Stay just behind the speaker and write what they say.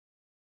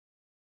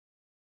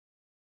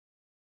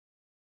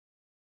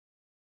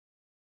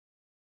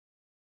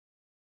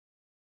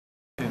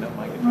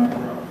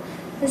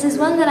This is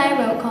one that I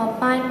wrote called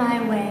Find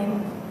My Way.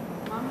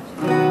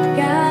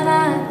 God,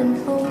 I've been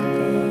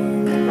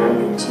hoping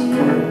that you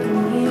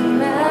can hear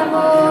my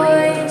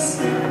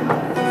voice.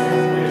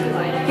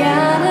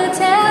 Gotta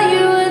tell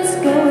you what's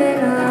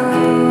going on.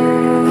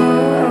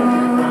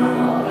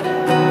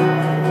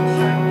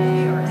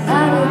 A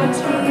lot of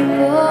these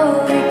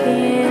people, they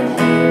can't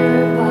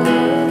hear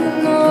all the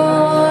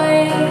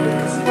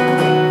noise.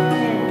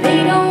 They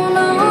don't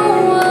know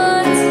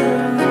what's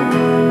wrong.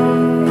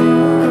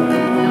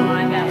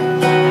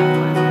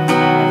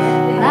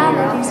 A lot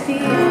of these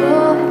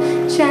people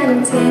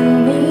trying to take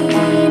me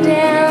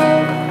down.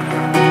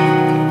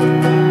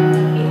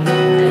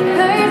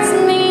 Hurts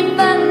me,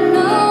 but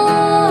no.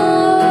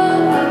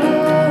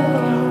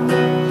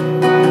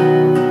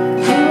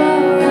 You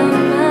are on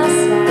my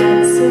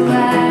side, so I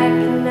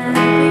cannot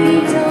be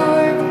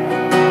torn.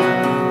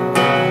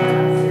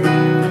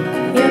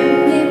 You're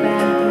me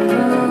back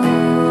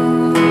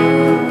alone.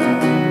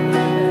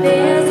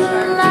 There's a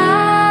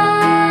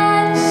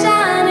light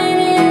shining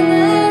in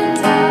the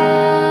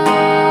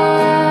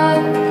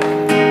dark.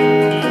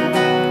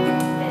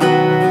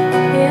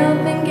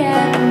 Help and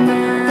get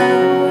my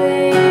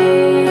way.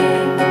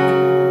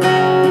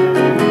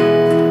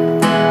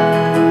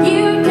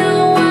 You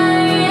know I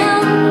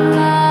am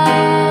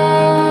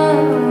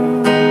lost.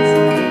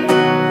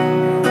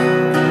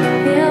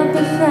 Help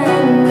me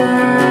find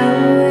my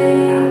way.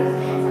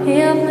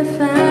 Help me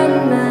find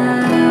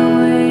my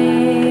way.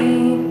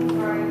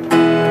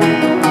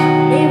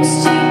 Neighbors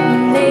cheat my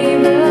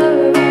neighbor,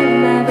 and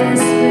my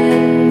best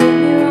friend did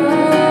me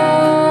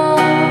wrong.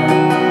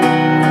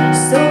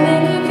 So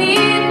many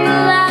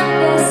people out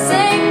there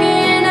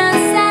singing a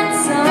sad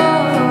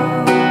song.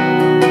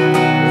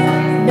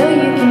 Know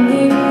you can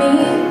hear me,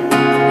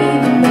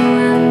 even though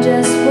I'm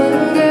just one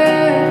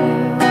girl.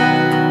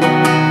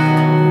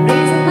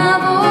 Raising my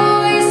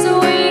voice so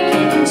we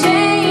can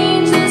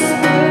change this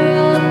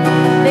world.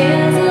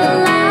 There's a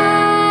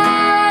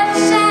light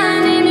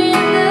shining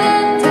in the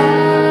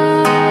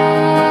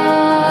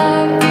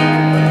dark.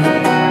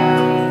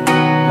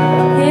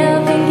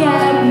 Help me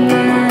guide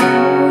my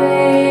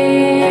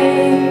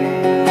way.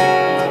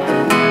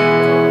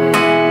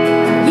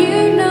 You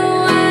know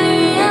I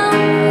am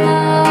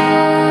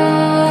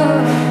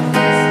lost.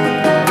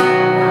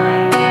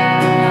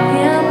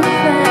 Help me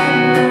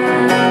find my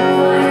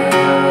way.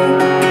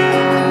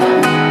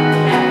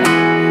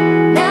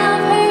 Now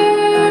I've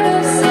heard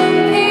of some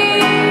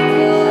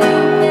people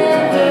who've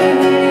never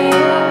heard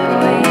your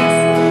voice,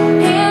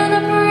 and I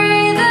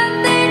pray that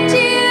they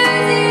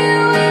choose you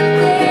if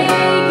they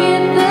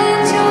get the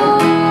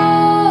choice.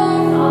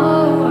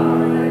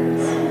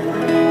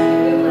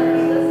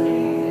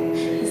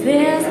 'Cause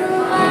there's a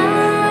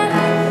light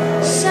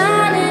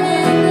shining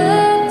in the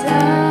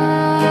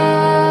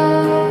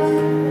dark.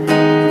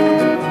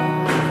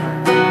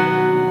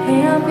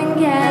 Help and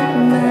get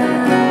my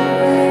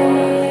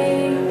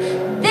way.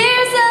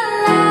 There's a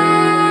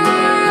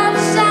light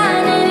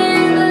shining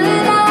in the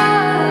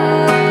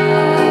dark.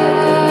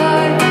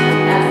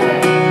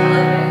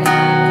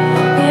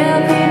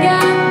 Help me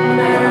get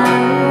my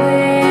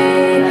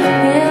way.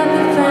 Help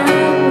me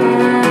find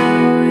my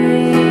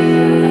way.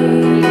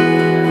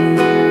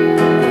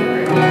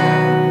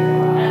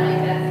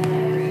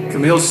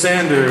 Camille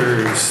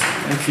Sanders.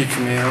 Thank you,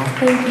 Camille.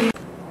 Thank you.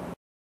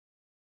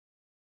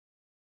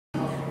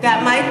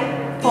 That might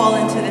fall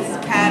into this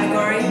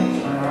category.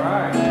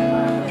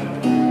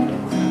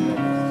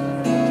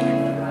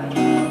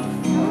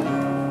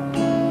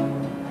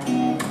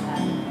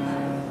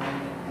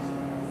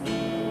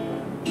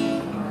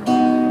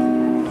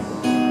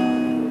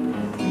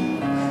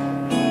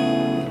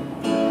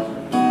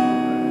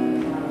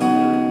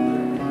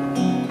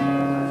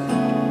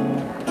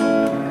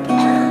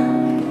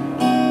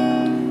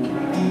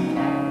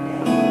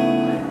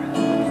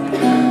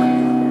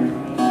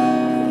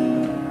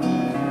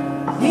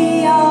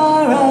 We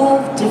are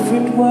of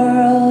different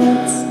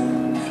worlds.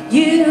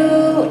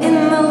 You in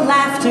the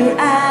laughter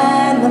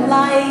and the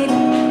light.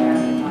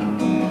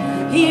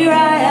 Here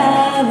I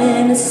am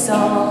in a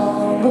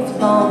song of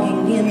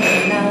longing in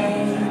the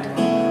night.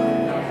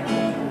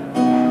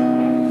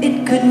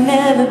 It could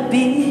never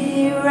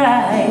be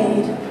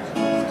right.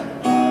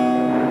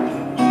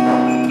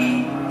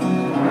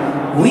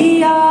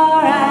 We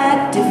are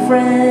at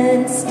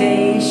different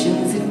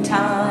stations in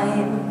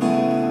time.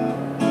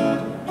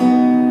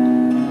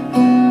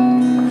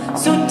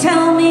 So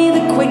tell me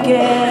the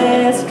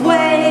quickest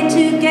way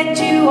to get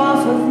you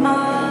off of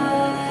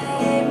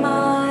my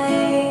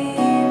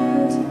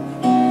mind.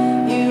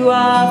 You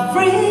are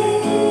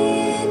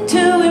free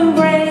to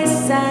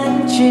embrace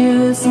and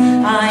choose.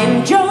 I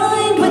am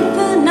joined with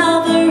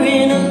another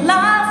in a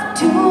life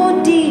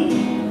too deep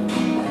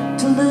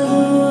to lose.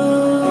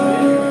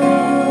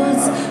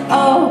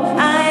 Oh,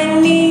 I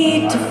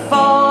need to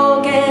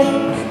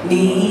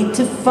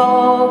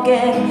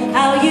forget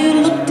how you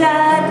looked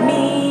at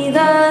me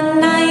the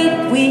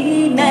night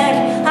we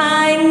met.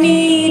 I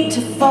need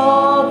to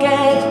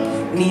forget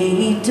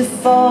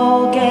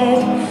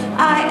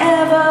I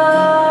ever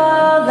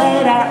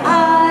let our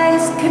eyes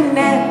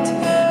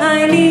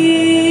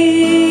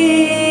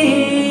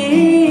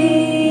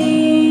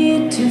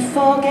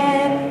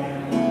forget.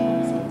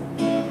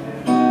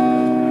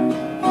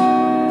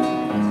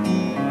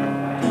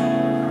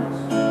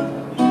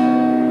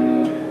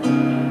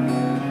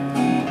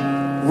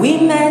 We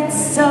met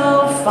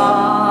so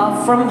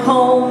far from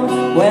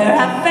home, where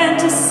our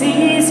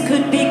fantasies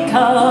could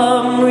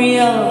become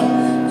real.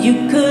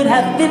 You could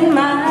have been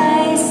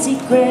my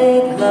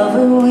secret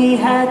lover. We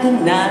had the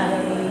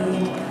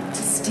night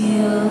to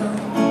steal.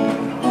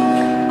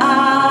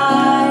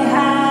 I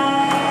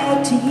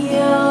had to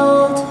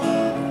yield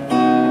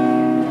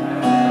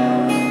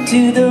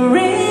to the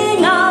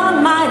ring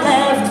on my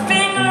left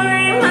finger,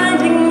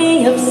 reminding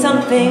me of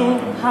something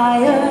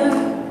higher.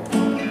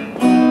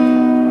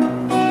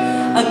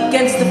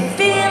 Against the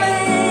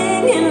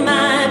feeling in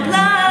my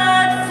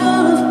blood,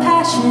 full of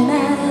passion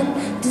and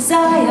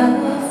desire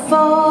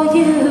for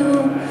you.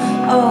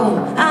 Oh,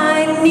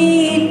 I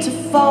need to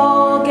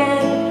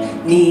forget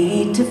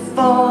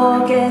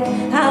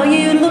how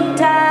you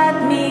looked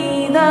at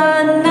me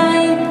the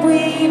night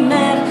we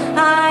met.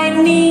 I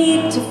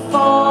need to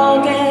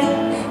forget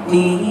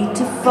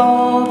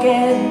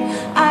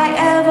I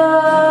ever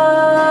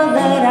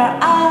let our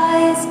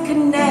eyes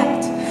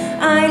connect.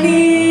 I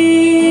need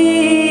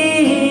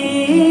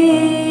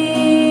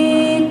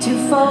to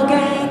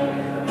forget.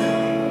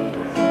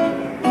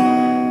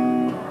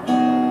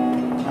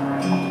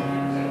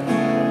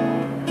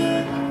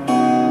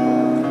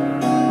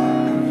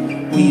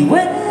 We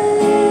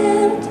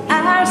went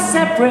our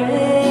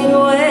separate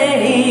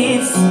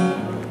ways.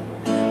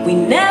 We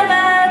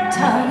never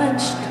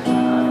touched,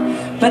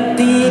 but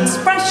the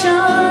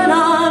expression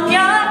on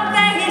your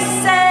face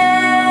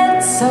said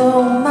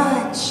so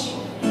much.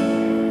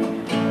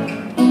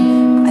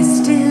 I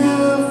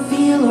still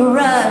feel a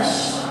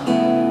rush.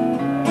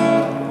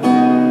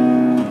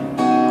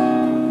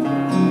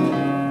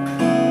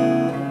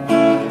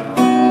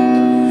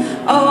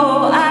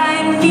 Oh,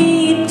 I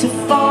need to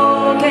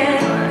forget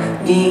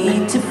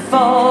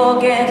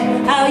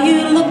how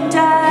you looked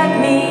at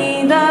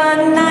me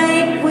the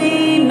night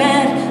we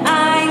met.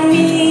 I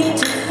need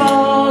to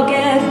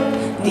forget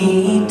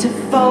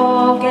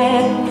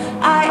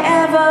I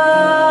ever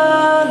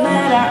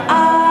let our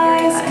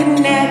eyes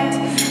connect.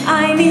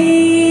 I need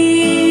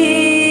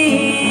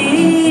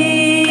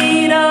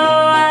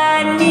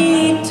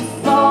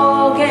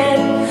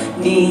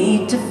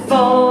to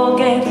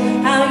forget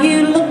how you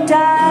looked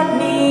at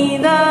me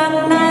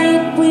the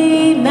night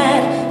we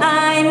met.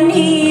 I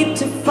need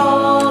to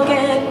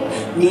forget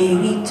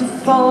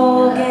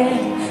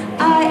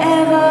I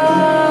ever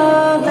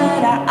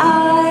let our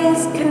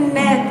eyes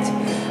connect.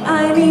 I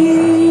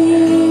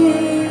need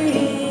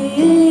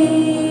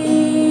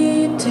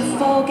to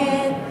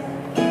forget.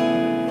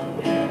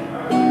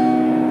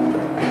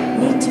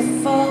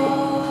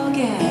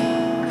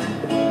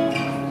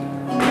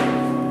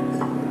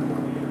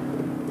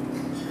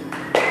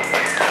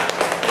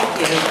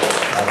 Thank you.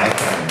 I like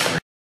that.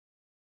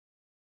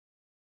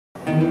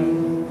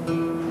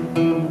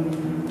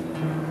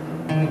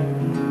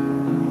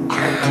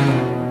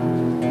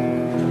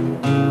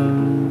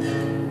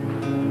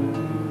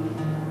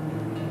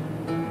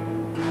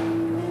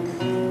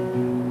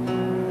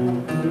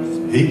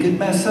 He could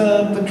mess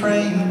up a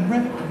train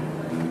wreck,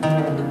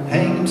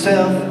 hang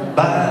himself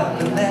by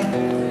the neck.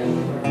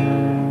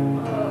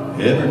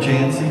 Every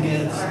chance he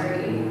gets,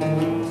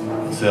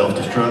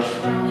 self-destruct.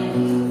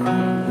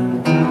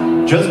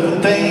 Just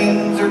when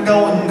things are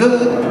going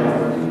good,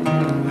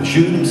 he'll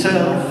shoot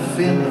himself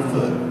in the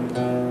foot.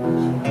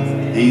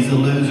 He's a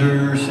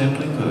loser,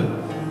 simply put.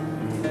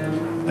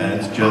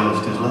 That's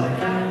just his life.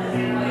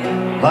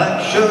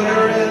 Like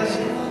sugar is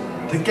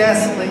to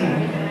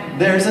gasoline,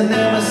 there's a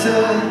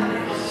nemesis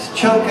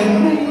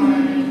choking me.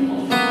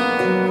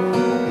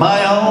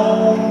 My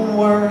own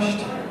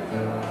worst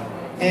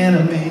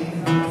enemy.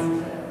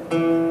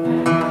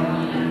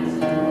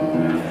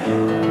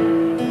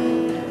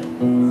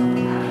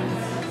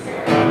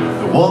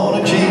 The one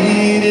who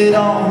cheated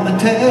on the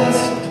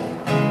test,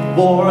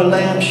 wore a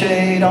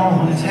lampshade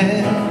on his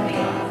head.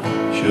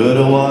 Should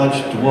have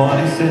watched what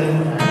he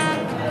said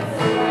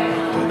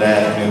to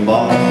that new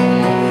boss.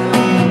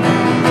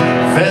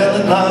 Fell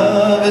in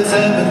love at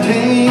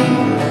 17,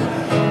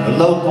 the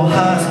local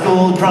high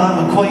school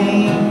drama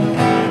queen.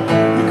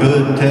 You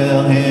couldn't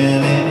tell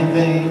him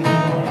anything, a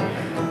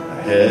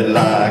head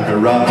like a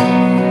rock.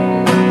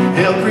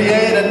 He'll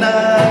create a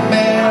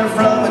nightmare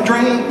from a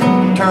dream,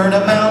 turn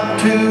a mountain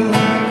to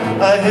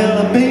a hill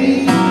of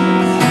beans.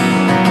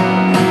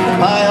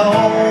 My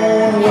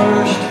own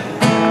worst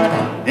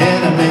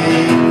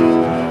enemy.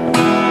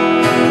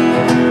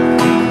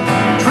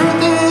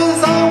 Truth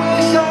is, I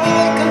wish I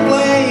could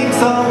blame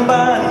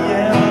somebody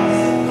else,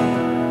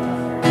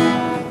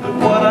 but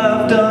what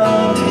I've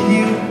done to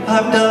you,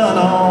 I've done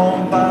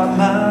all by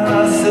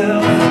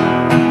myself.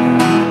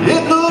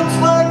 It looks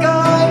like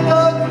I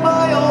dug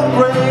my own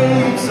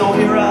grave, so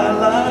here I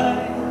lie.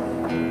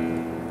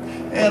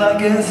 And I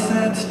guess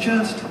that's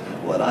just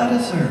what I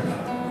deserve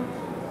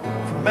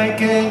for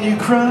making you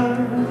cry.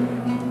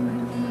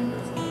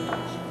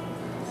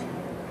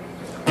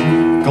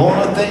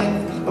 Gonna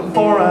think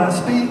before I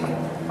speak,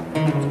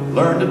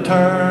 learn to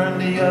turn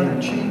the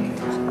other cheek.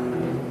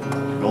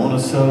 Gonna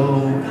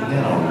soak it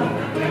in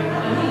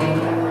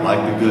on,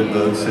 like the good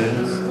book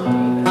says.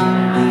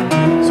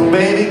 So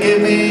baby,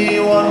 give me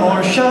one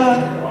more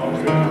shot.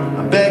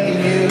 I'm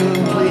begging you,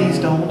 please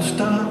don't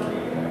stop.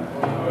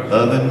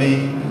 Loving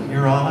me,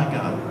 you're all I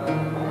got,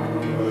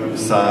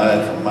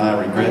 aside from my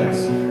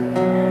regrets.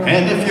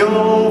 And if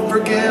you'll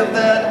forgive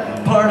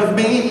that part of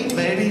me,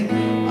 maybe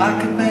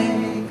I could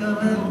make a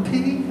little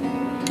peace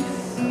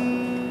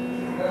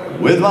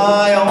with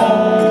my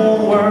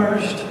own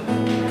worst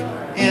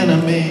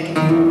enemy.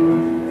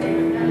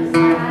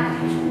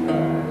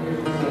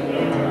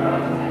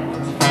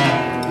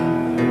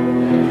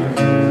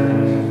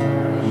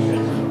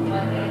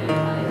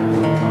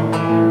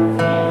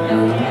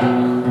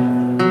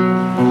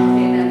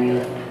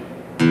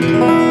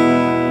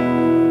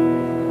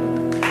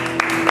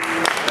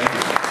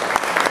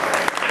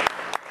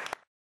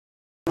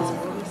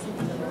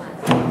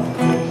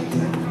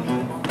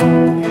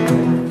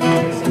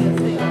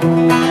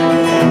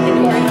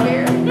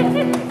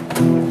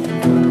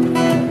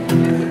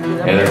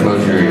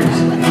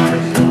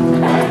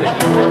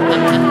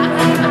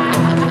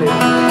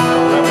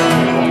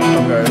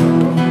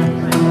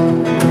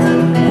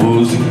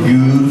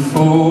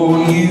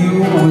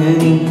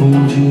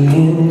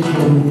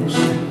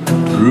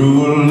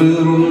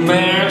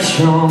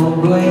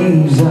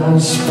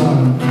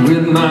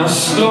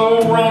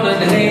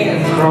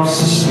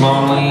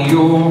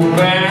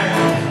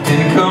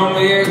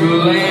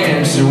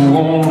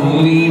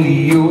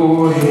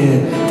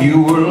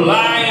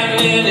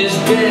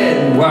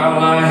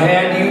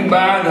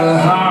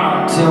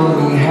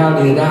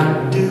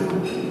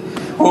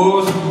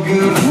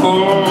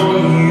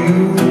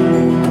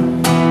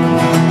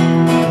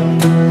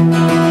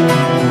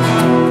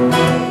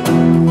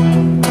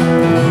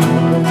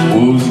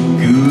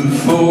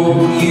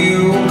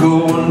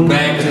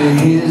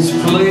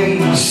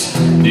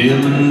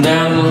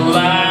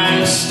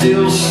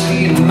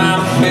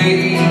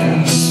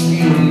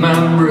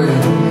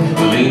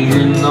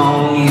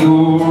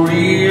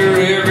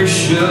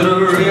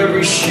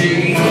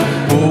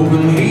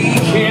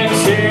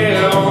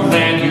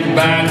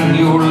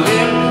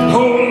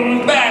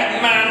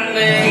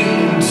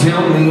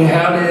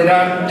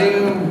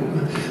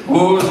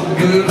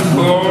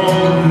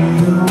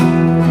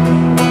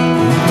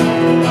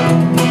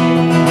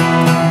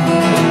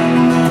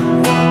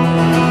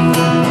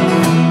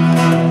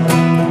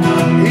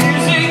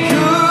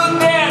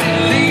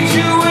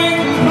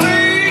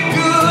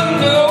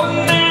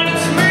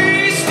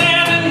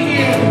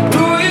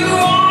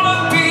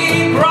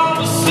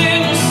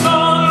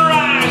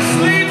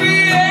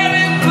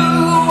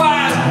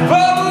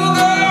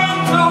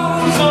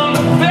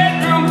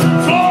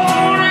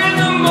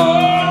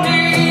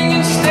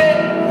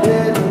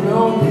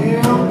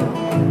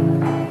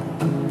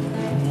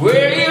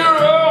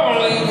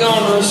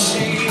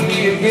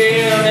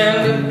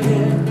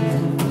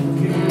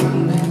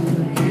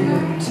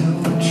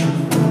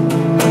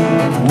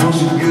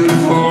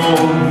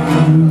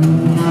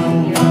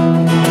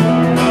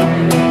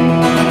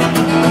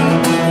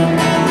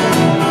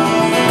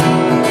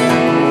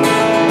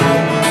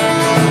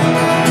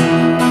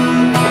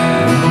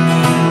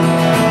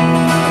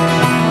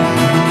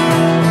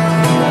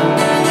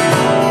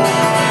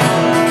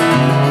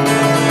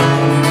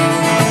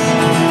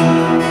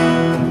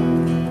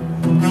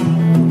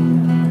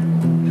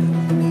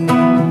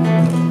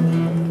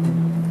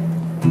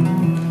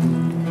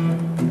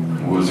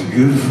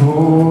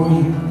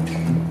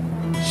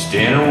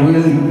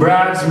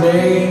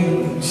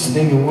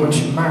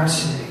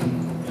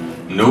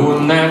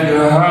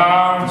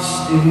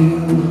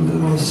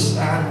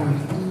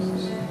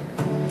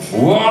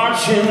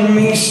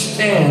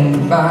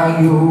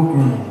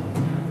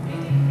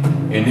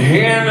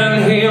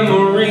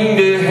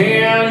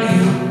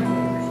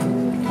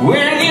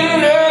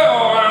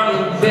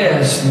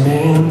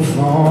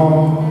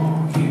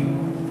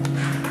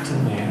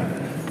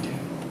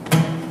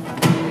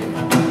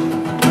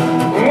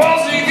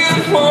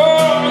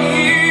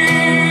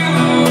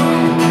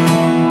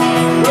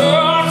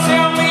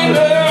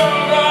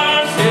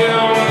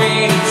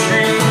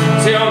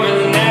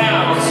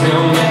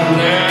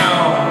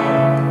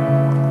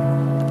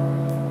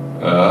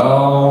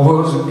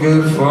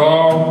 Good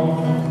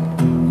for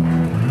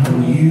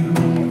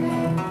you.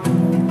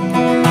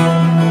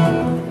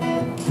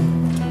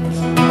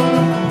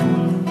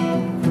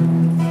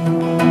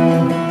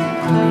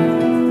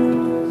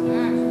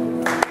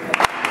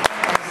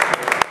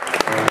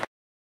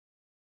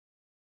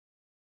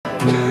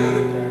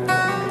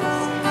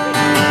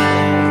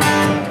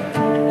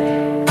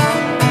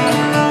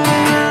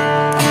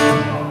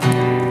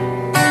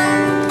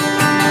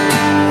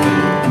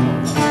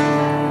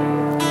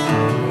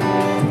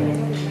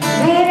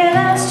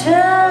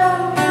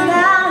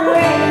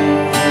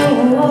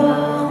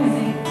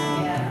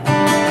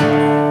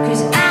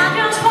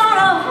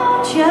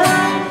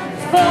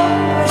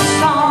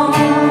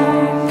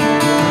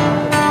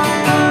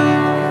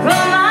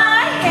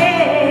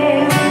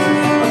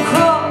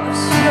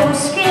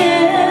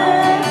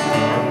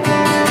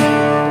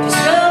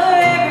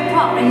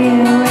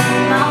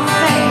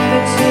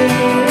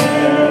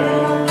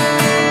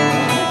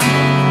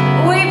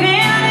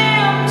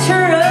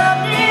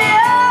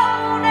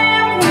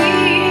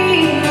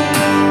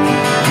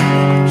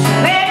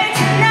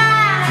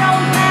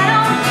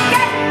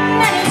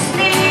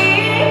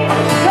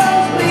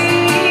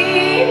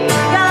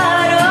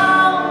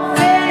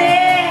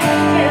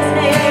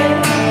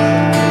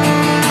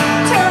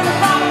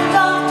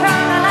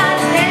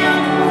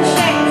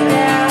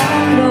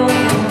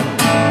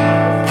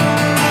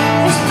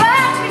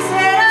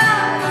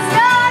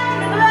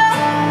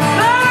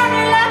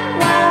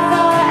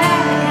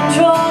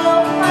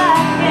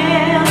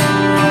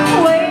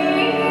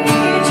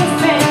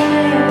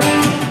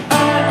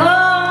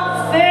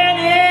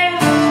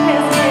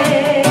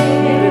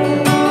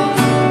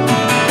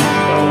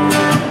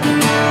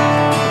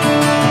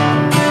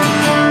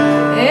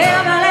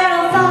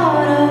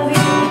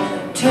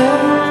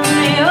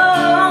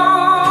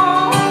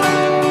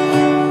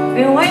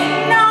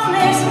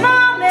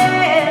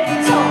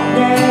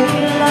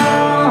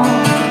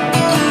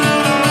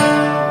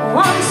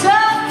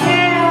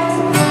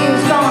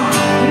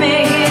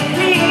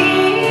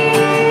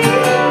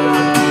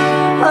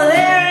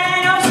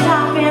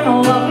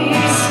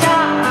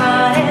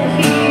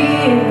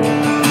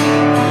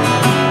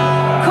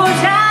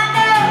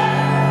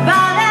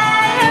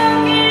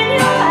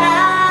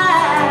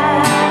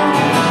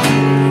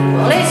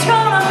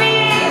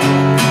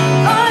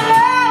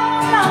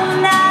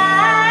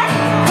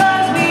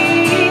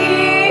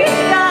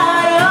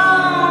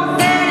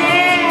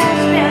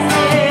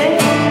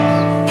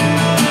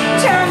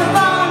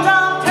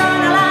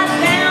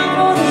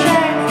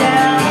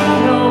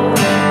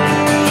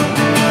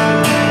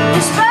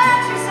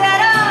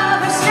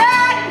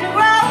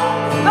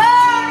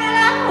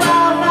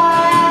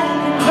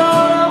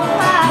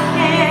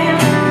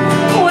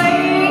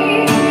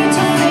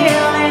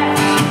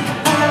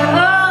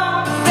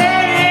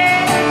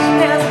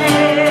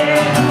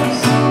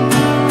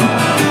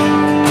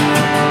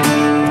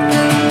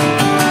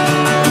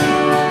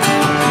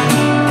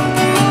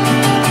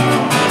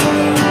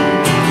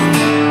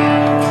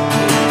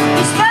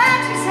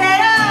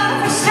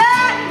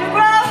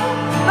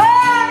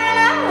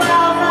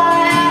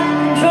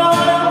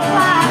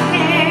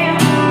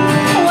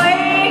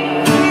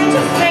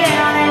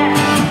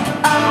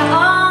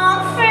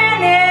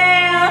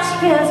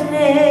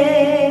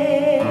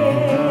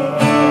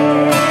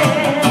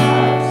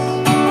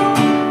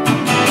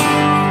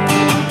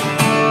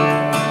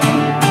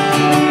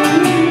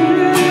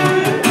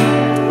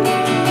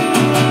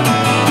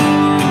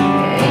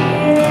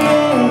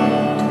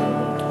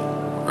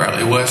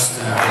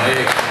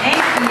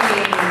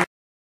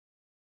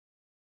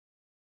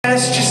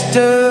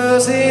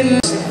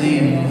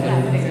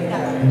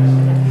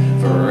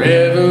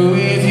 Forever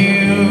with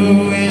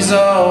you is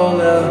all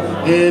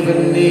I'll ever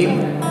need.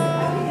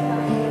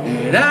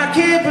 And I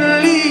can't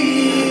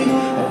believe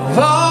of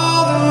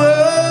all the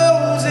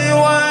roads that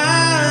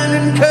wind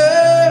and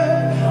curve,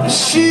 that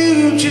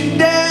shoot you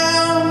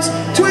down,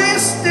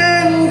 twist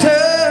and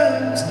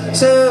turns.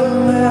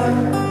 Somehow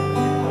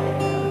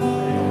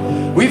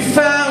we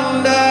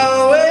found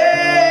our way.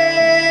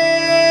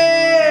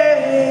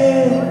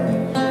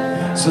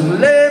 So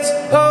let's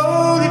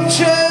hold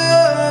each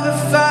other,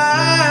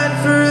 fight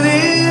for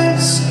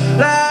this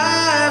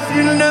life.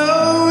 You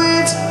know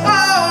it's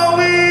all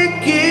we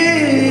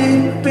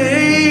get,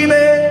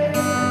 baby.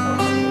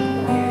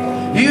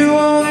 You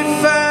only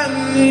find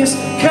this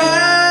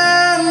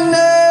kind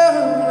of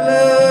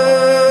love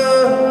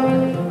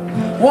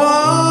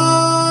once.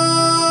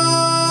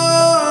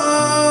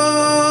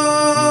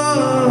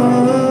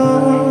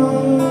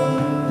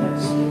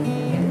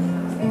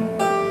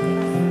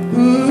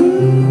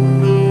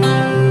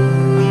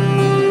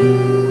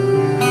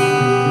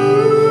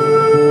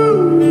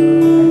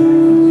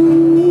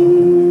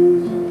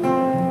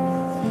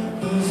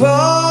 Of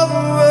all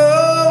the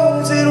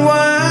roads that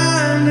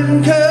wind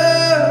and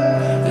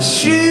curve, that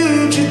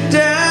shoot you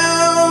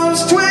down,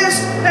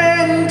 twist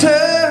and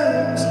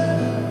turns.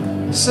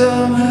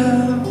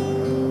 Somehow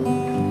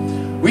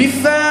we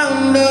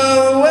found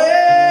our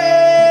way.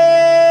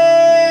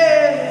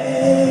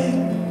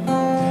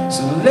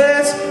 So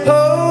let's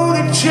hold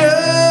each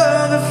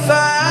other,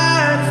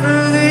 fight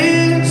for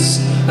this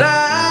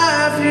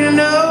life. You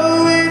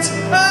know it's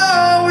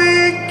all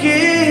we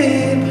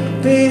get,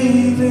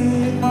 baby.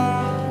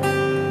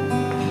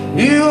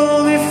 You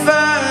only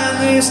find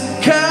this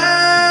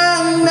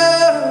kind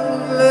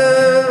of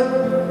love,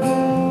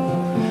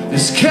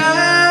 this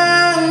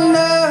kind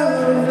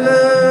of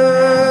love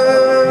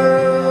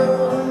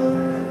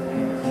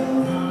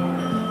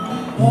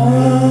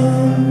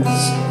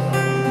once,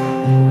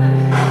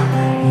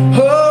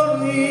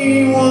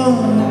 only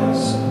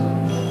once,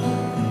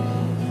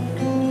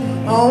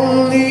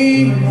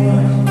 only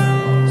once.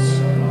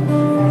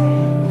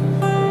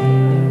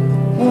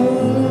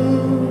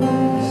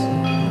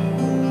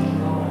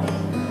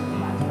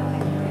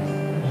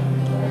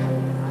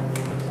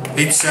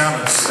 Pete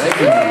Sallis. Thank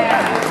you.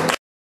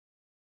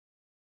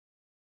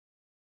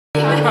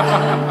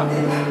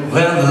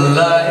 When the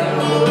light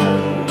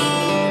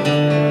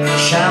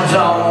shines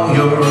on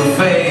your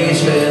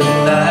face at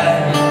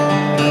night,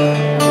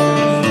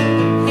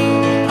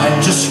 I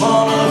just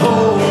wanna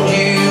hold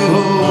you,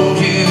 hold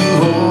you,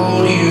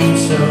 hold you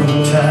so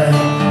tight.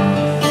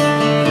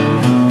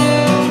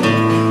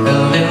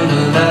 And in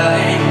the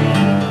night,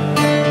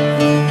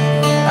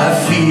 I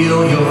feel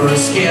your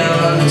skin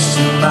next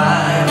to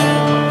mine.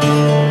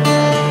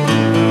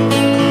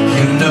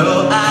 You know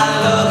I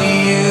love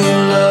you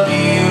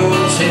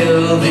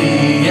until the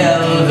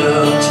end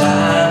of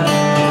time.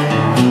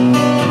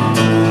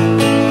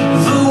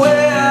 The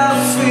way I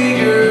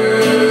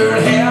figured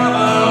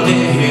heaven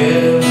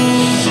is,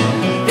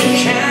 it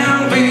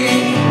can't be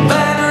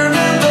better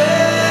than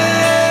this.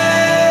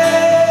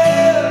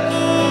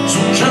 So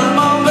come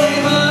on,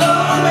 baby,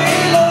 love me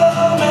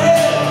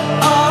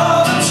all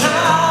the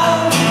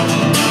time.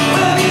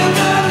 Well, you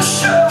gotta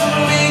show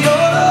me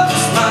your love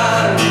is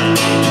mine.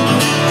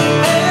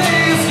 And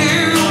if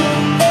you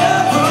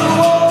ever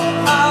walk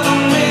out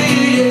on me,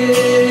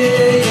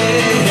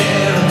 yeah,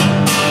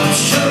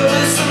 sure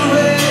listen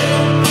well.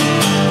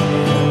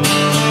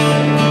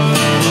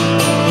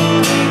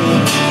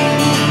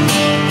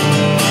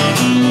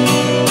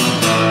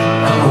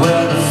 And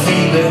when the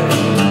feeling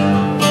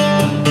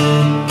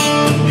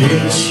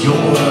hits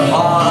your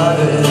heart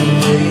and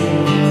pain,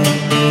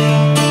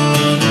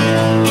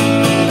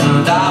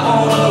 and I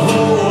wanna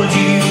hold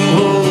you,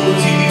 hold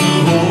you,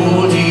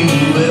 hold you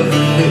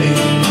every day.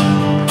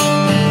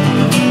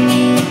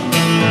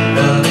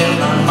 And in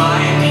my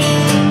mind,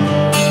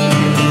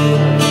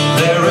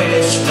 there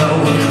is no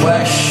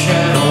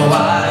question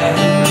why.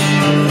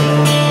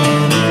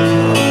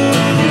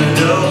 You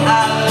know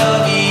I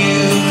love you,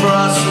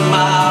 cross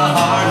my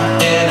heart,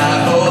 and I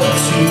hope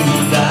to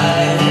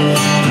die.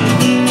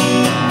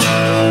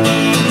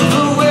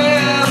 The way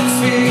I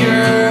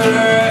figure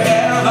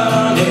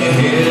heaven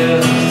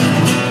is,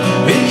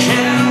 it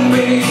can't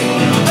be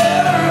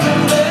better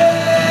than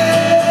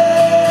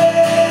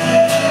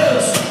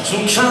this. So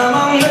come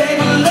on,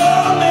 baby,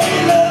 love me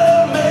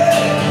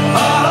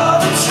all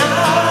the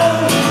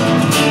time.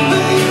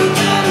 But you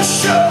gotta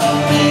show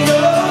me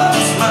your love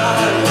is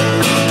mine.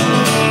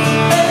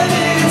 And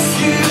if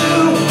you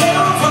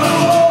ever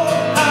walk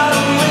out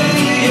of me,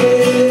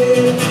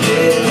 yeah,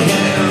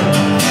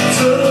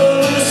 so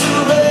listen,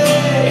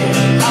 babe,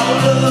 our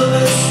love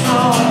is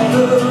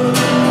stronger.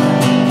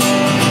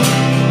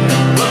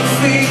 We're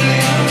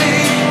feeling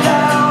deep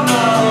down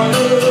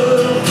under,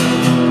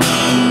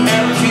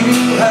 and you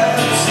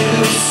have to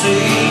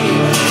see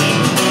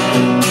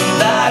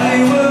that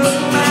it was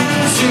meant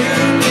to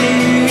be.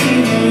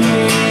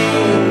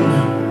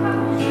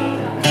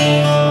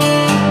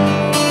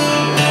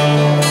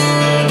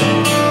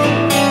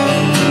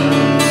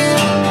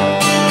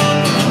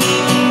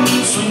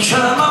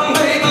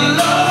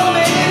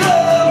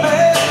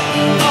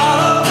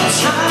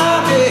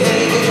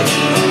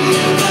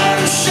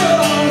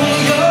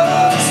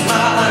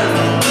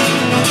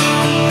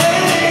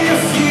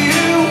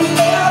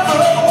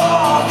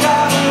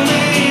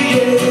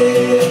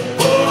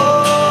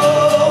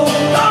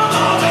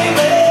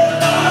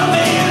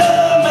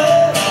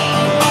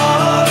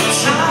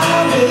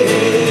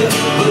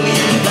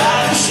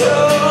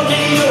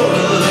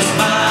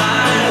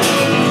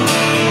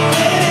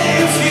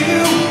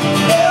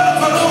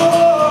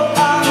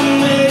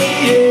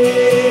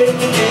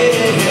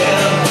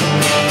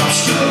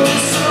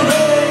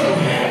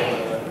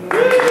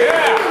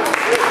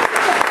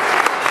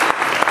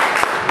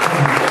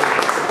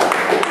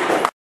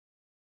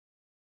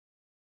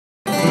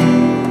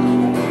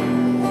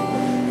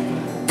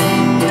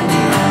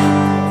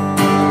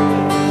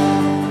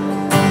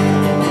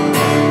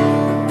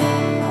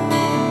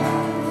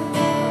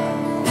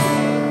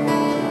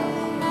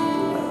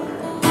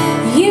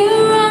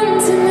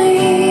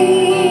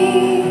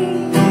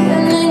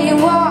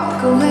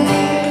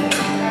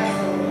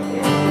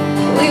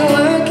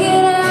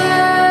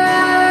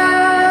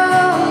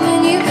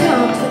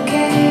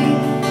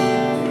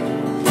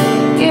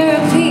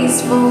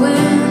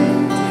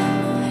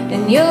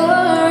 you're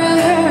a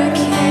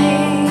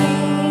hurricane.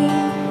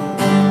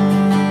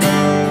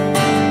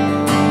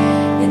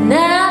 And I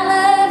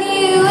love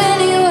you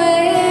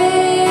anyway.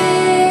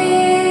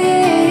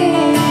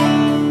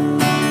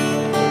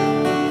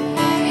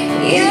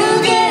 You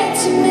get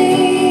to me,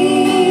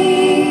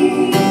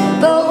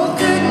 both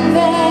good and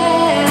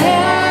bad.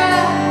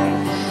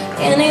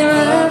 Any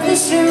love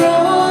that's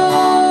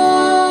wrong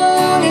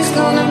is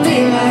gonna be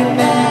like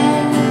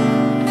that.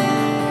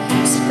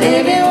 So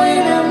baby,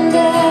 when I'm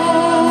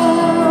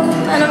down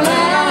and I'm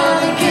out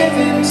to give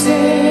and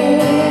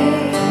take,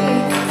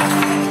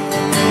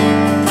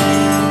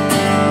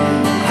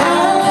 I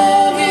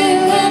love you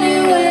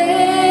anyway.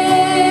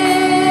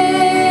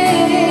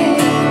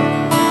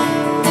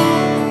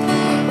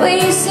 Well,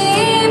 you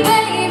see,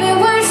 baby,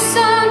 we're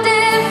so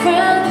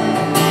different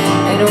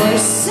and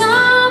we're so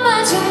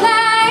much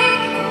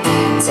alike.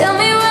 Tell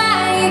me why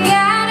you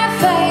gotta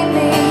fight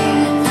me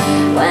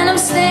when I'm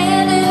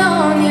standing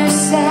on your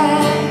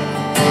side.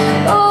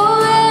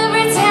 Oh,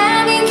 every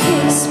time you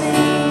kiss me,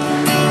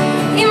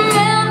 you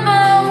melt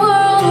my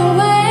world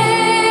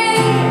away.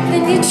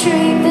 Then you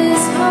treat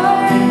this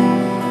heart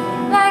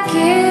like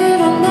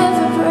it'll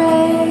never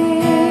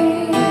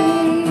break.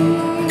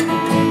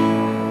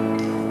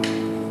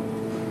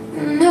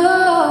 No,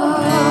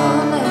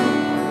 no.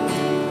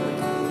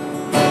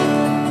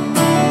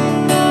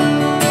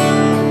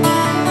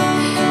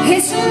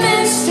 It's a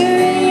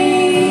mystery,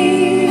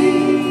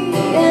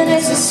 and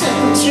it's a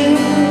simple truth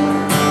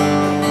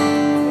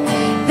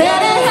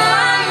that a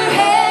higher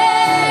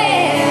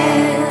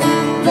hand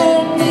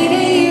led me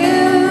to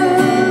you.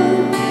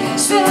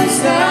 So it's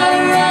not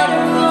right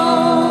or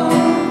wrong,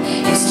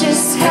 it's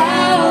just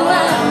how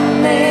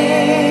I'm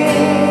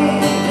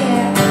made.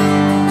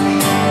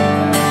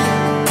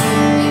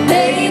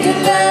 Made to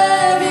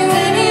love you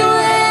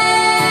anyway.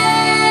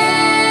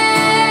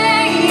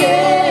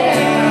 Yeah.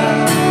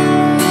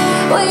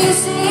 Well, you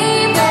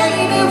see,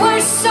 baby,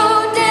 we're so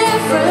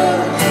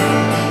different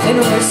and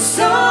we're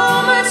so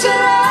much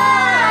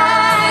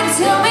alike.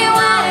 Tell me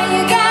why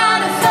you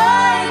gotta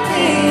fight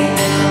me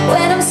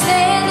when I'm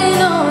standing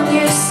on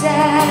your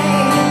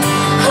side.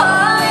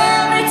 Oh,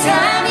 every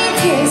time you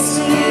kiss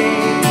me,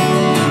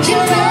 you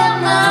melt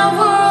my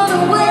world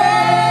away.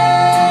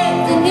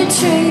 Then you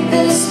treat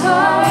this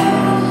heart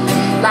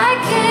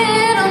like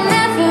it'll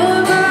never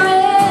break.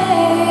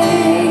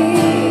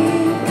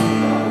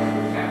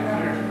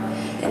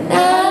 And I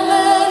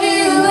love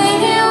you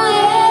anyway.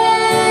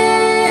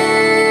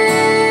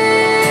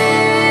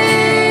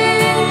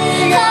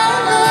 I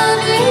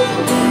love you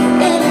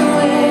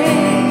anyway.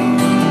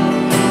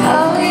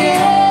 Oh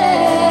yeah,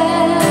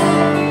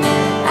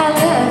 I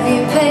love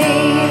you,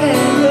 baby.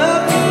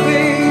 Love you,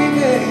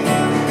 baby.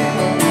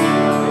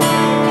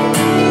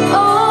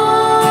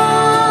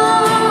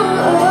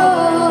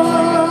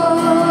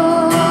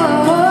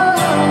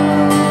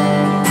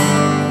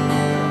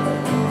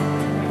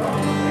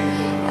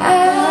 I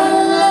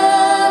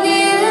love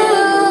you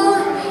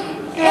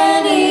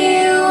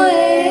anyway.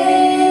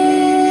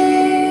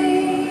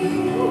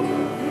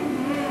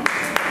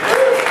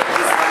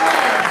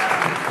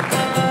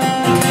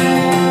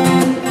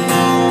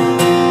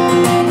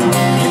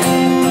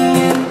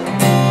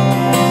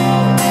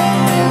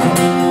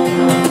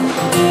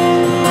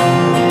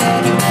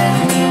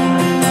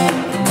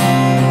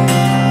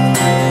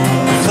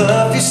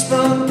 Fluffy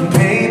spun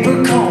paper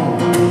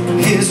cone,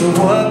 here's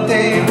what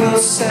they will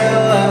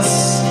sell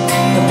us.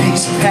 A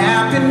piece of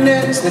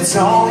happiness that's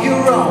all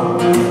your own.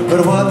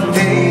 But what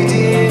they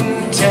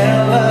didn't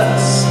tell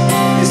us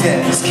is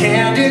that this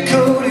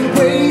candy-coated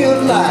way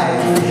of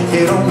life,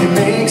 it only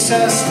makes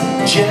us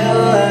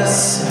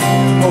jealous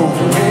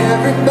over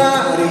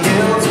everybody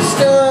else's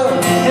stuff.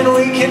 And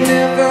we can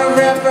never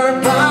ever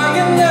buy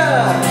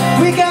enough.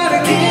 We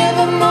gotta give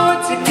them more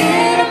to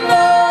get them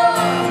more.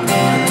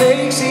 It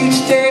makes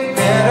each day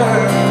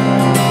better.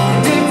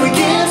 And if we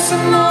give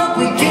some more,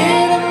 we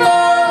get them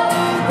more.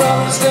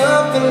 All the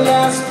stuff that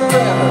lasts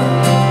forever.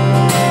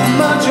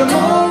 Much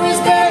more is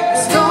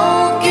best.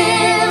 Don't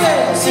give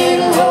less.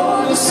 It'll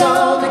hold us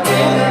all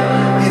together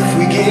if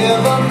we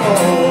give them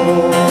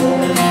more.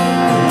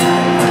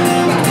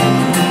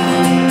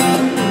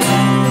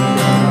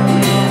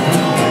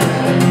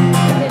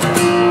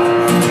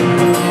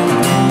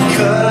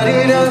 Cut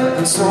it up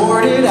and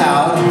sort it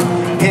out.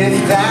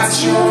 If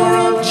that's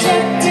your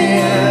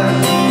objective,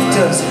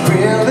 does it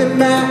really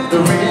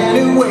matter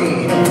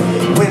anyway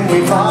when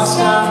we've lost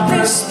our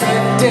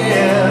perspective?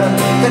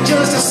 That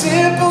just a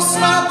simple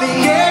smile, the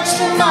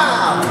extra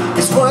mile,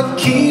 is what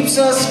keeps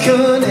us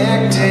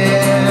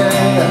connected.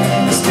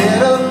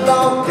 Instead of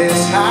all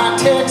this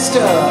high-tech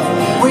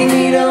stuff, we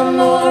need a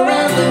more,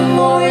 and the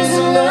more is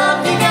the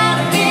love. You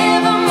gotta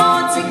give them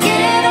more to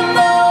get them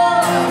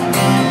more.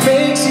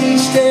 Makes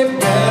each day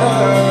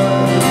better.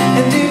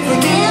 And if we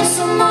give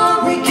some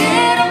more, we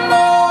get them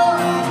more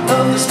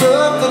of the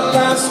stuff that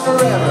lasts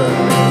forever.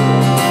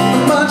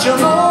 Much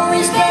more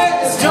is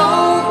best.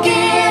 Don't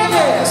give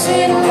less.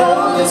 It'll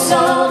hold us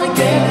all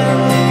together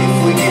if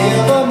we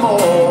give them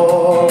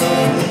more.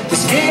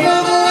 This game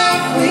of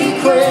life we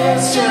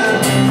quest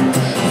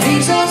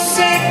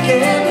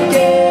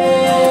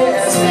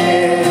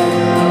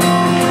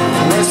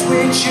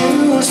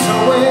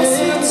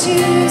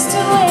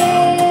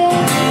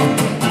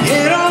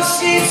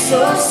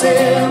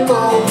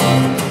simple.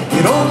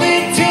 It only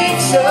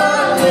takes a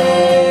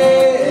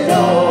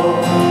little.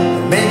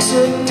 It makes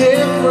a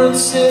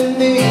difference in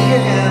the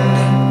end.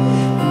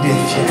 And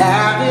if you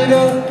add it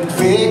up and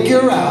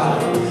figure out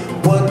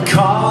what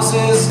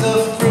causes the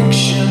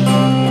friction,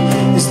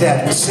 is that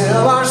we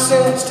sell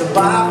ourselves to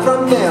buy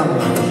from them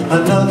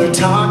another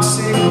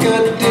toxic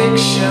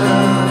addiction.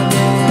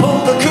 Pull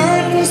the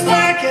curtains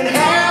back and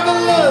have a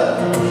look.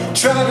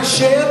 Try to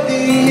shed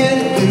the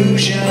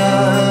illusion.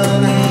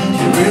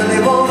 You really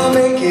wanna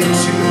make it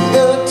to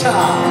the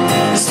top.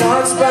 It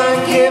starts by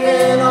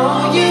giving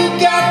all you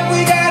got. We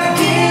gotta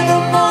give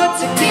them more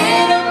to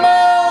get them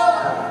more.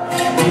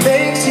 It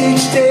makes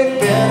each day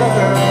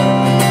better.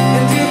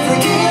 And if we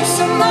give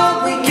some more,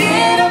 we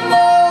get them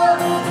more.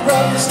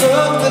 Rub the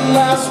stuff that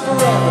lasts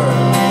forever.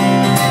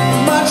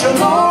 Much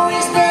more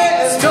is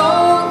best.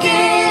 Don't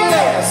give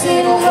less.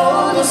 It'll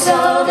hold us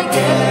all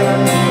together.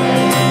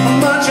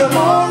 Much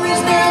more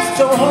is best.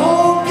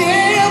 Don't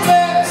give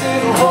less.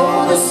 It'll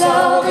hold us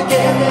all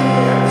together.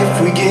 If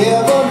we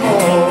give them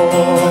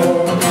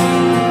more,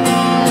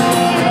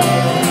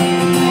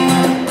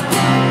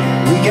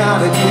 we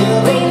gotta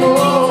give them more.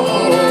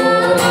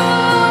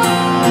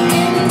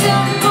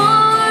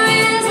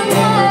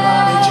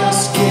 Everybody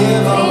just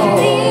give them more.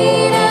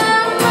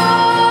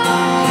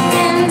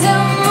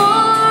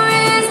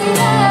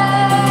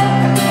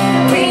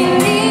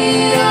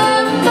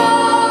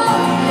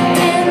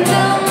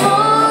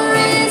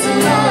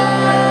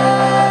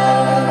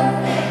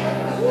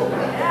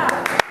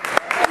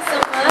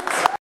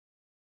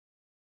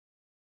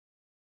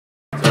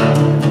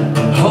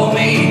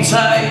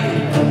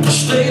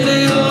 Stay a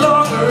little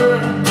longer.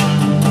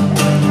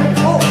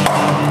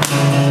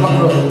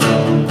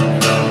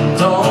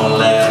 Don't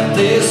let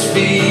this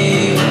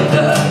feel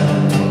die.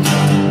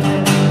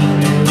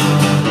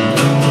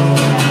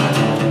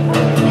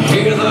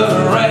 Hear the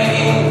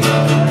rain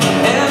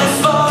and the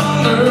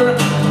thunder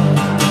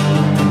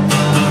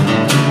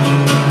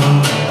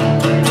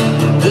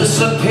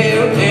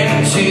disappear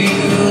into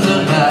the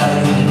night.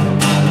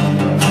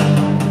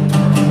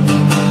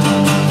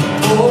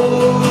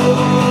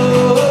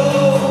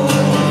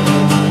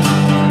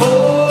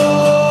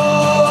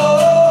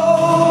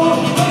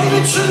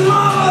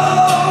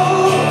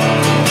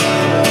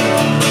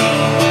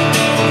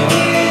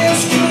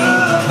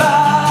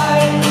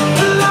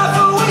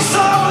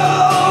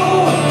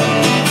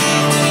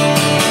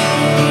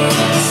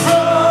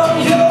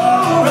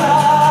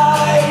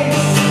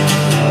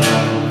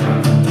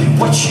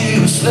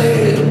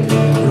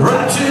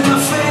 Right to my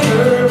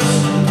fingers,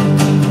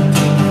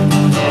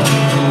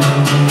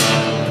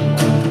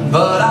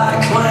 but I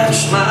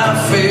clenched my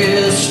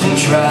fist and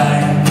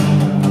tried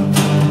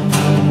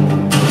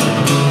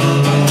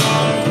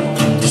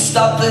to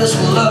stop this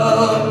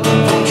love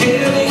from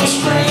killing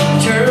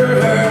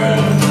strangers.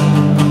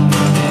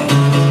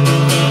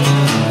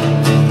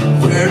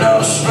 We're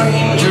no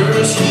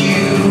strangers,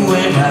 you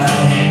and I.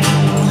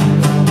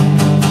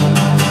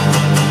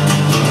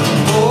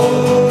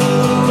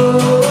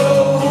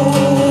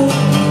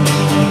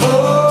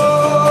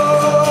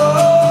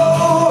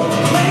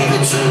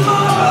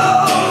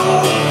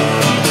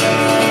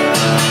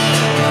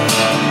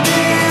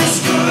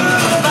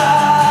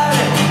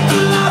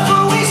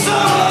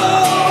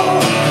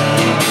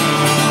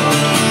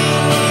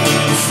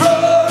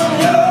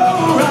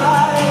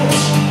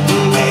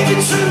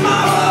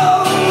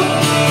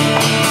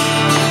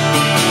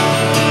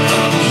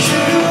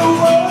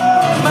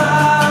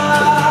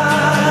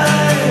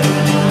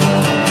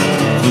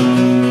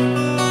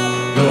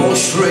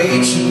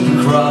 Straight to the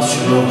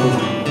crossroad.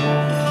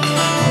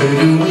 Where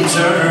do we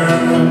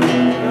turn?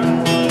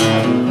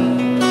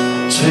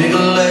 Take a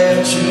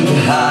left to the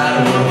high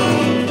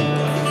road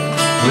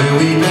where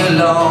we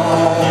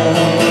belong.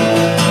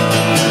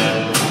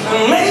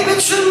 And maybe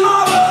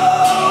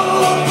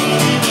tomorrow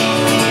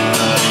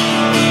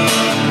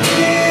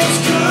it's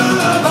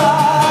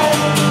goodbye.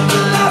 The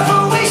life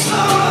we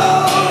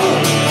sorrow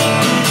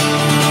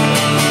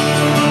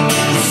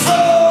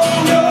from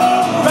your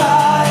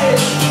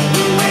eyes.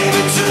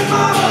 Maybe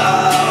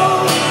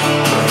tomorrow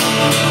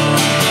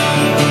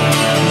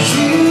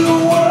you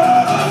were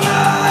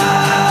mine.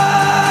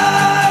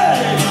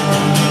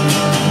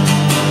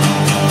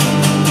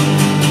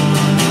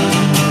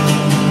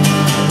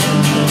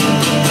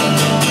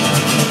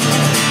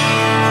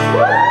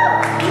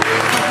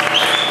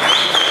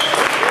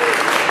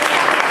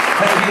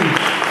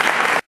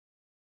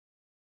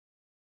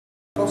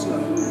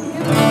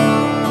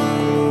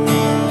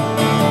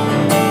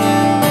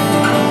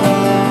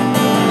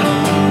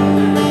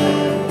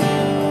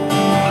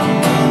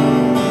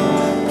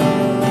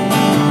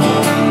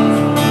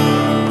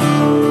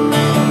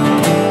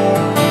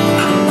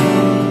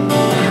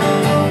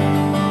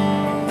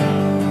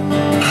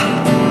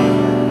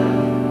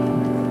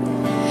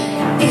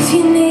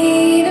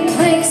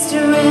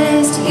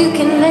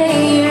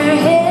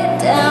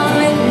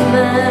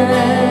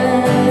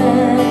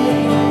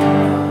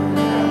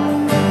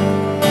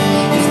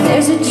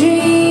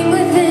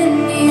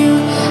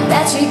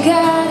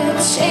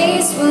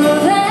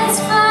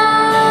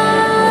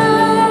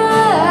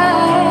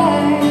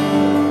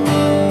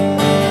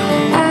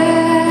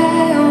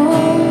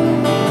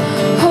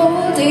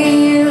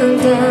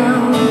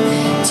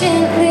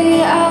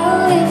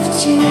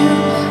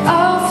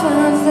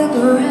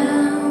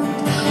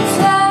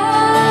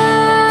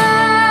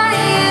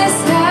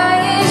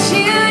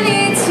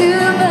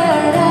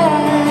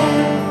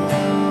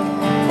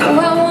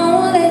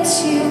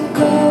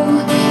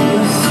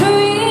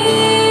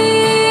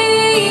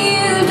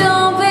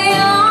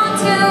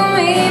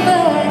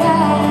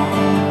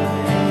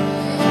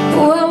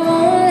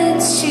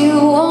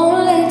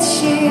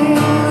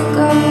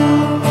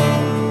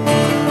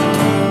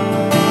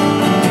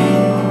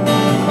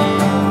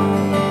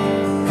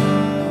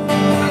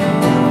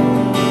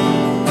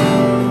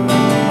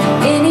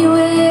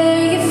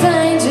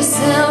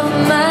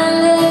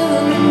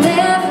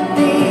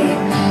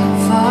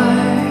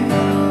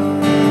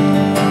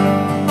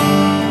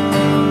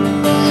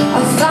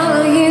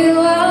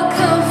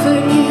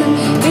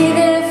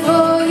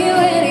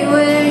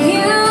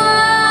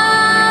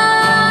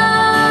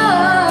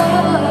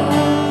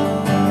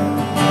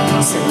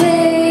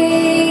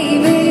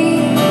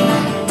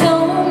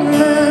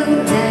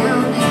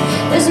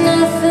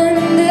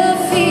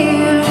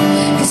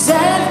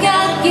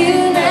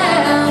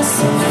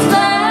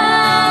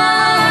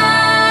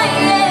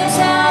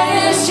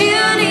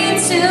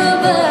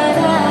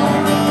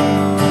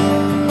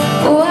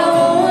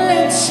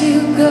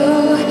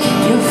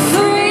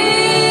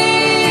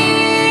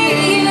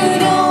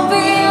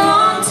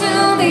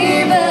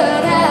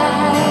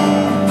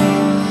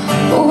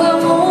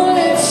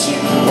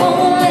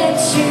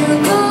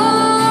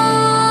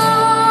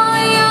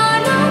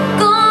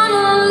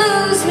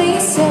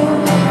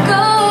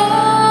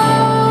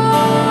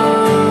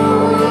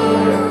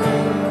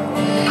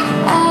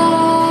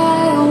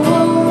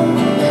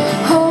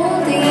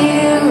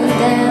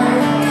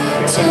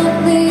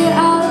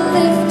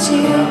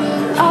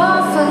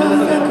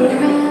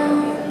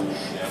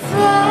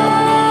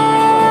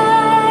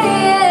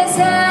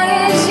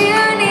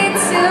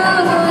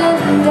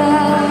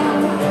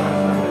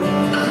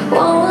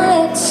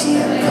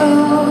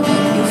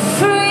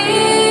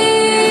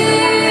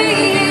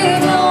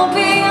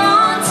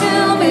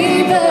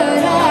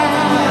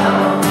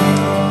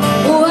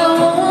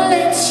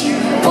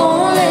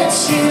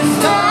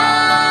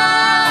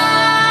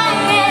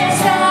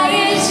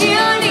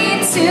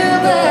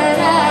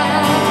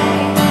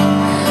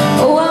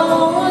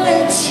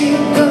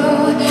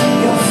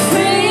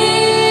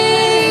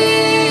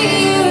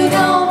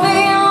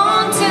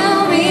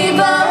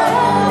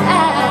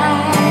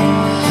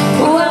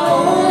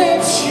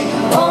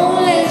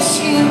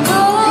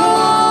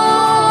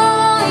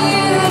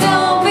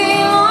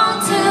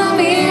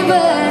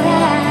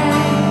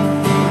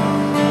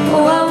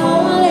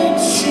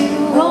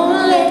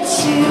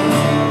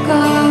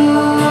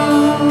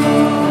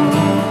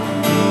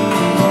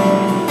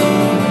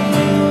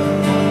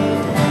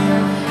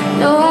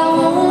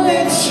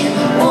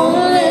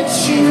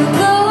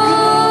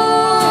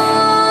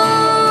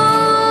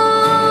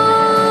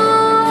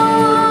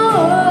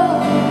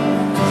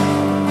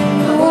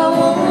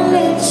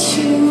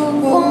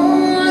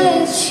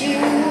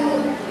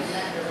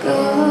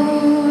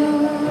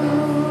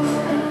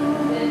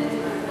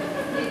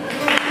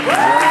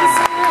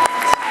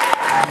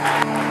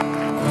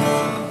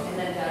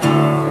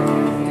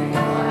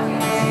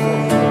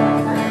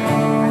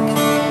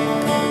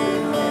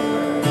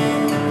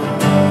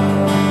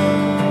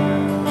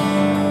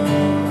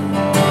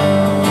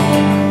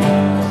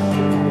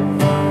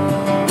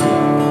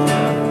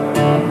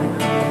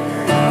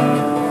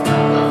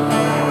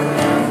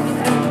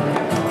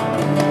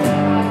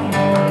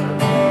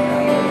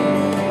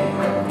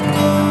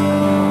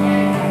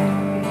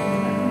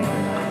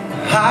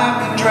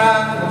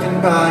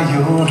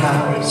 your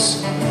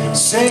house,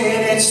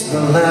 saying it's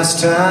the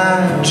last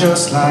time,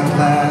 just like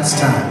last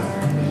time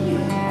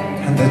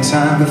and the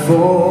time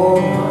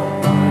before.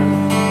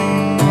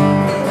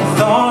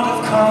 Thought of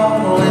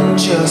calling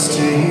just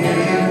to hear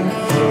you,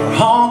 or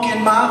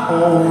honking my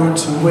horn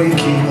to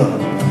wake you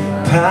up,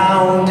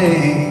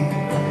 pounding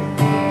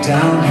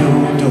down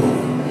your door.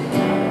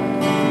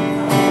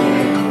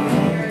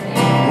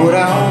 What I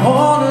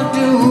wanna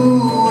do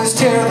is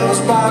tear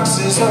those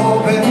boxes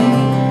open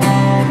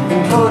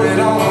and put it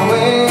all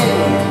away,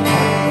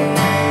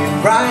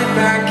 right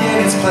back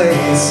in its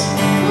place.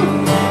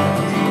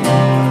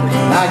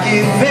 I'd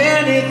give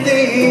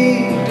anything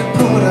to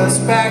put us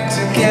back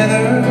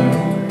together,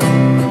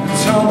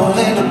 tumble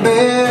into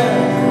bed,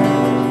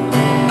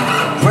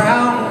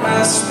 round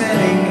my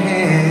spinning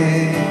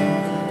head,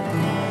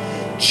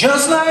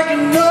 just like a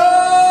nobody's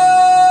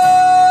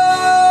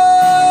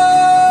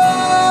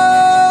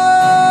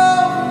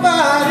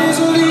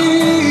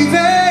leaving,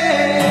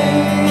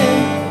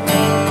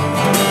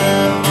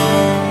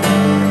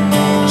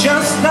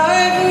 just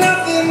like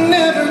nothing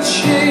ever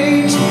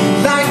changed,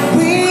 like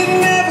we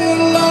never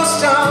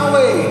lost our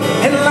way,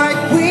 and like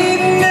we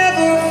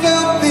never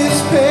felt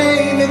this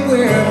pain that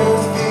we're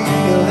both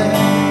feeling.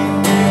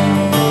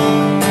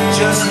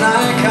 Just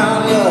like our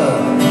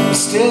love is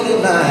still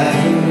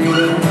alive and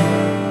real,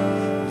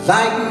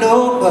 like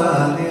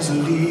nobody's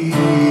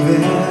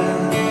leaving.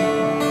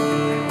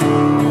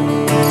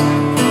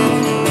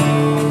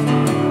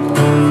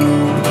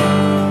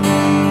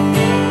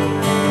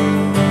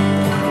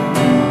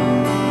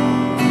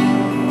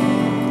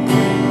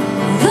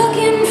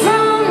 Looking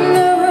from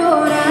the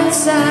road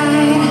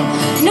outside,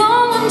 no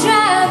one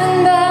driving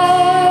by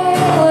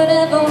would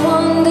ever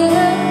wonder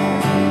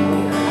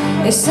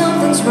if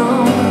something's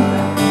wrong.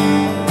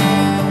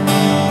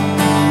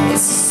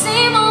 It's the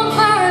same old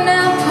burned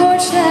out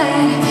porch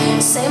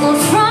light, same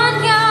old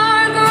front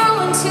yard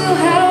growing too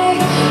high,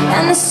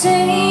 and the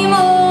same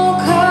old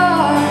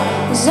car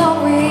is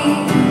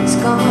always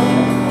gone.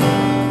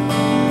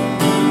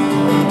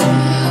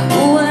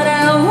 What I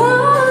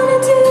wanna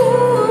do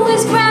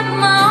is wrap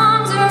my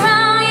arms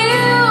around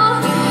you.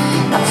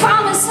 I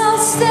promise I'll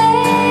stay.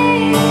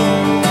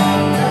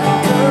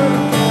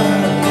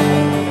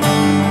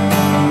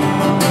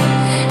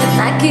 And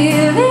I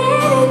give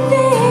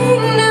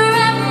anything to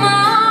wrap my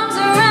arms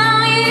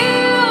around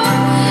you.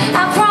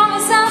 I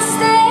promise I'll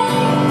stay.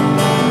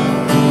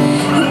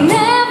 You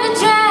never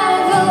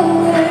drive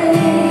away.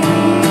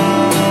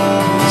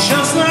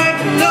 Just like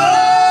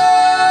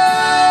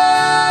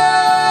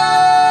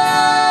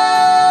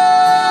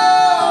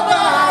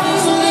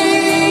nobody's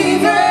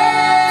leaving,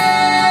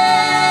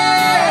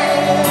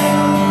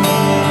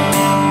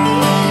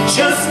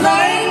 just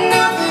like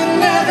nothing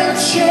ever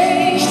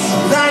changed,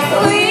 like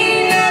we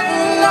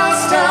never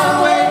lost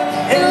our way,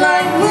 and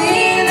like we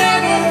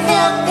never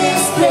felt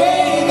this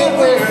pain that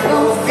we're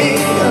both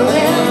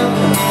feeling.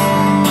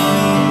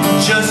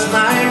 Just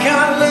like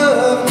our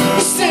love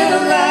is still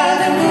alive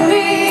and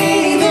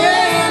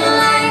breathing,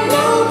 like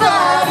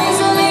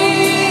nobody's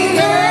leaving.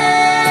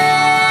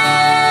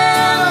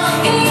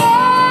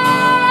 Yeah,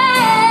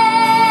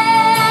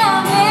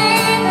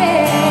 baby.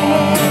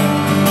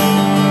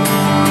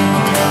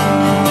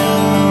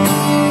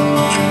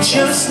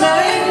 Just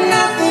like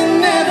nothing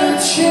ever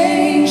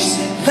changed,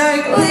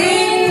 like we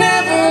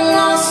never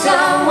lost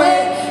our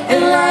way,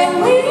 and like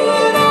we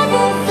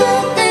never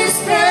felt this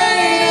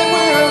pain that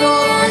we're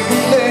both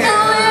feeling.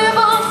 And we're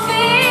both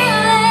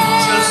feeling.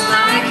 Just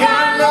like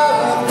our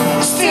love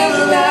is still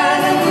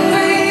alive and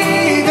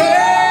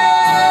breathing,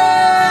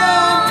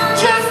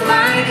 just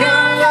like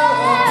our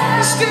love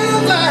is still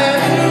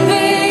alive and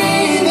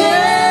breathing,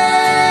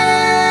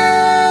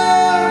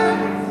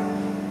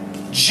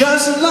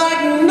 just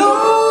like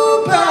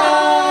nobody's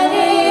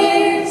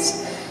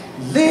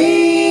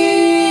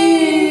leaving.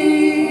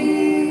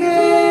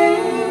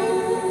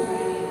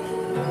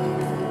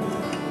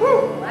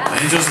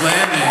 Angels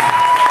Landing.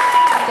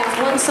 There's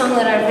one song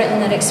that I've written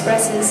that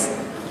expresses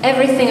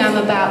everything I'm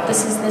about.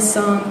 This is this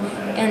song,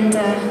 and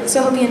so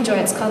I hope you enjoy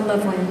it. It's called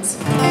Love Wins.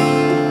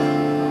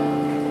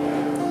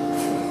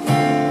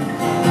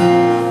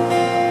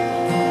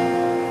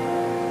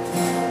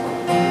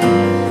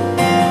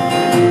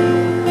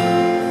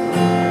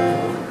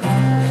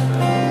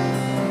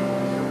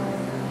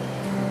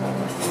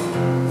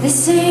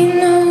 This ain't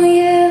no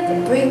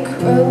yellow brick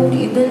road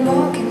you've been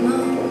walking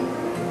on,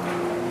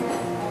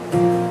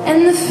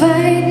 and the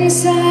fight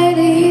inside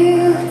of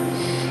you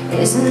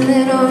is a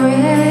little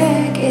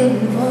ragged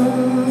and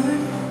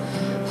worn.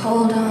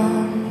 Hold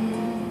on.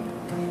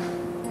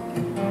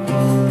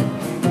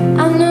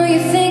 I know you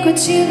think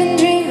what you've been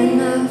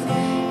dreaming of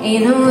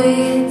ain't no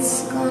way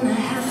it's gonna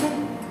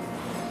happen,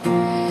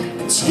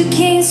 but you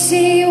can't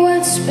see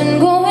what's been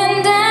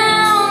going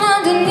down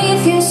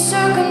underneath your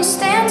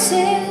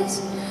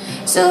circumstances.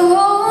 So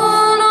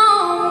hold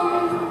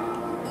on,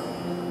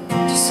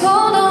 just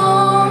hold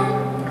on,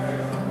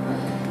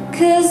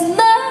 'cause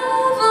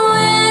love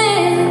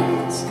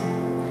wins,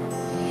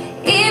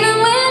 even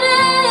when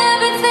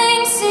everything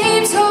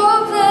seems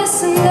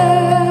hopeless and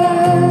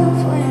dark.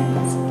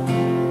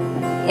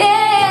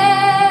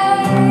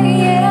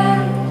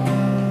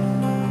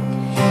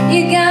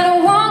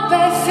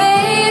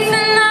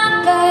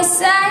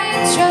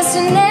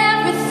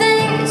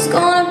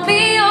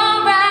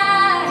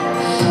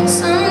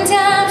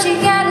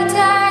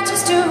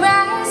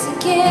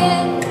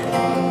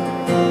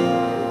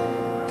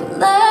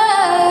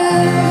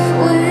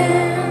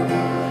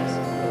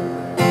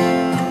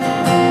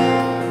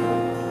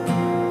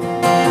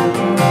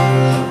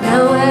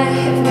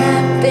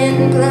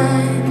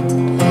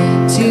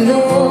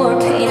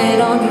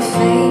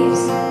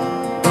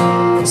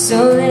 So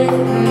let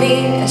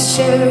me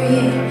assure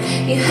you,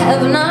 you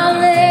have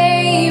not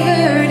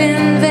labored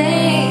in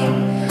vain.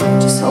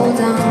 Just hold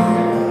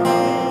on,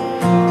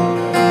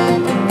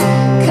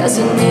 'cause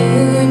a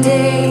new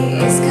day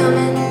is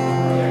coming,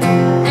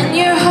 and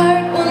your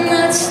heart will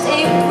not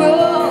stay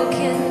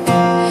broken.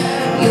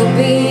 You'll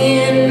be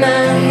in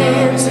my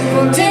hands and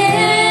we'll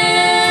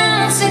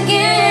dance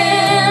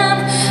again,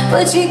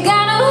 but you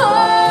gotta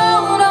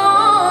hold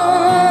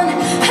on.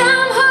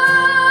 I'm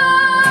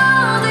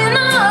holding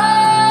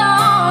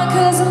on,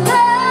 'cause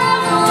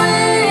love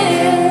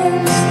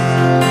wins.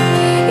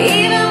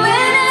 Even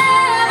when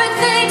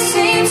everything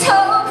seems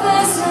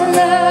hopeless,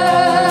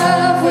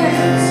 love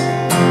wins.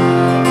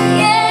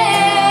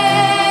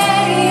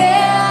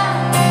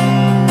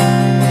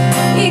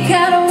 You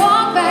gotta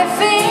walk by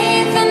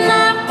faith and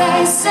not by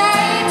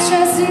sight,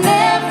 trusting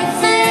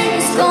everything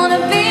is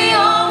gonna be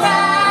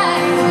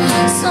alright.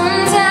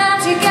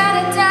 Sometimes you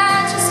gotta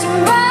die just to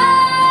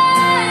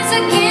rise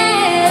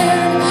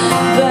again,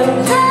 but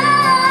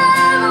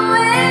love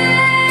wins.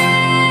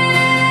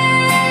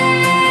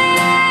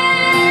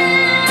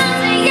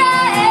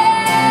 Yeah.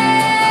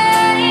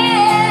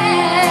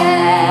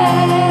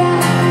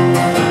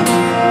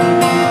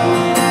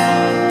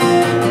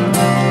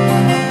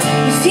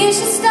 If you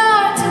should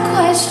start to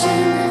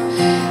question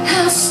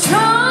how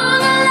strong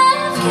a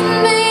love can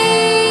be,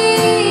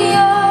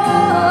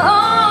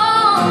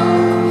 oh,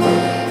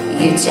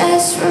 you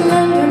just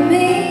remember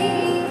me.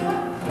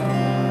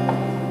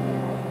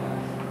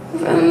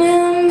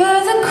 Remember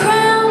the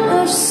crown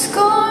of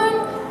scorn,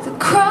 the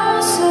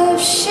cross of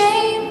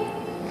shame,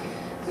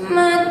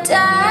 my